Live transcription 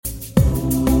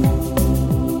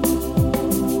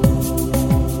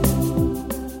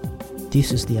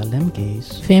This is the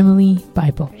Alemge's Family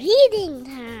Bible. Reading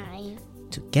time.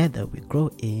 Together we grow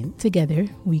in Together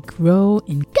we grow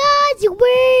in God's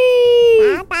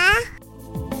Word. Papa.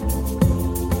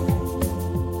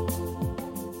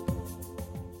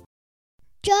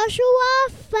 Joshua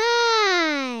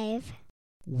 5.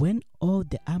 When all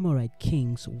the Amorite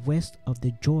kings west of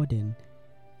the Jordan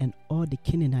and all the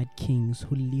Canaanite kings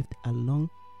who lived along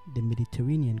the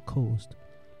Mediterranean coast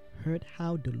heard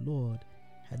how the Lord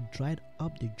had dried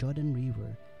up the Jordan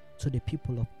River so the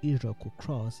people of Israel could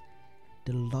cross,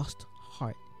 they lost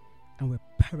heart and were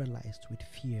paralyzed with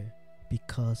fear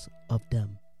because of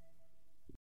them.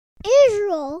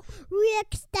 Israel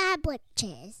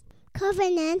reestablishes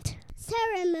covenant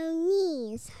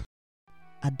ceremonies.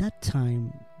 At that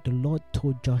time, the Lord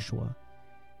told Joshua,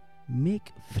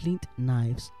 "Make flint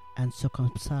knives and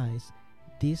circumcise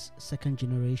this second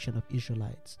generation of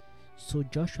Israelites." So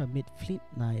Joshua made flint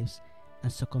knives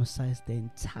and circumcised the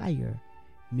entire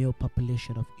male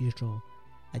population of Israel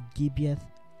at Gibeath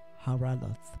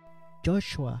Haraloth.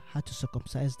 Joshua had to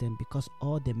circumcise them because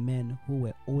all the men who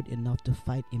were old enough to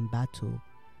fight in battle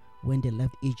when they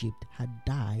left Egypt had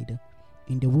died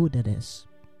in the wilderness.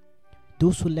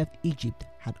 Those who left Egypt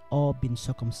had all been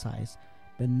circumcised,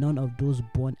 but none of those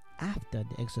born after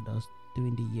the Exodus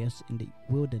during the years in the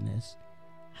wilderness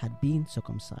had been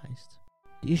circumcised.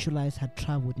 The Israelites had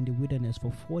traveled in the wilderness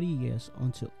for 40 years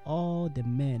until all the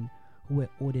men who were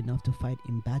old enough to fight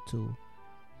in battle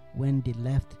when they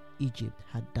left Egypt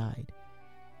had died,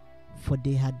 for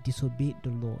they had disobeyed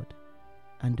the Lord,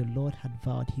 and the Lord had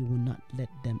vowed he would not let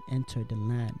them enter the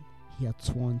land he had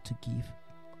sworn to give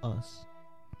us,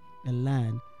 a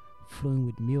land flowing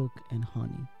with milk and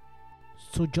honey.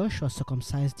 So Joshua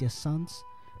circumcised their sons,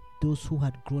 those who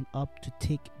had grown up to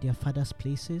take their fathers'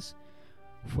 places,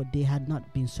 for they had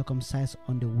not been circumcised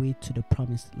on the way to the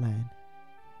promised land.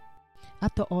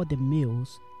 After all the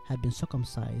males had been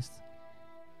circumcised,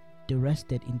 they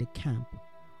rested in the camp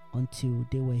until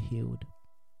they were healed.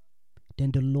 Then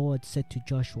the Lord said to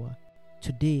Joshua,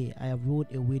 "Today I have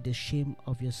rolled away the shame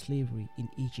of your slavery in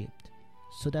Egypt."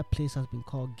 So that place has been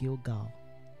called Gilgal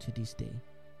to this day.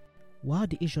 While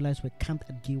the Israelites were camped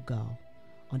at Gilgal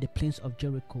on the plains of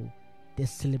Jericho, they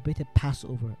celebrated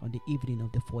Passover on the evening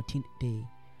of the 14th day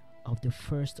of the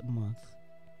first month.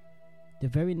 The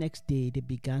very next day they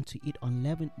began to eat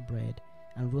unleavened bread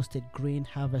and roasted grain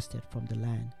harvested from the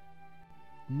land.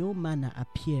 No manna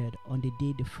appeared on the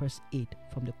day they first ate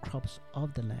from the crops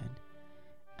of the land,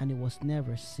 and it was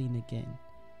never seen again.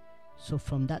 So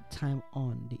from that time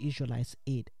on, the Israelites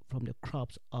ate from the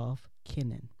crops of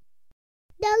Canaan.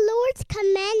 The Lord's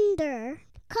commander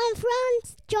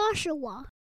confronts Joshua.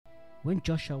 When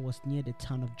Joshua was near the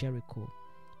town of Jericho,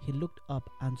 he looked up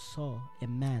and saw a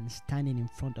man standing in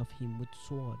front of him with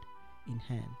sword in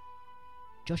hand.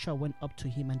 Joshua went up to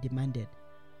him and demanded,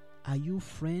 "Are you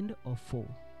friend or foe?"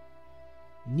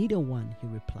 "Neither one," he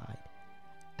replied.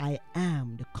 "I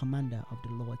am the commander of the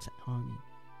Lord's army."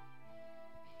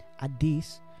 At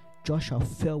this, Joshua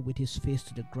fell with his face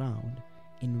to the ground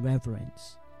in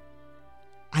reverence.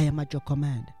 "I am at your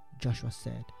command," Joshua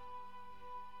said.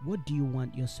 "What do you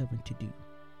want your servant to do?"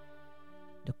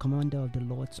 The commander of the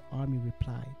Lord's army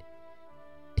replied,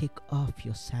 "Take off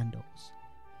your sandals,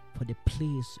 for the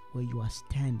place where you are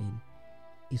standing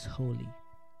is holy."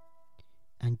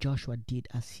 And Joshua did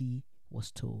as he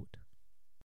was told.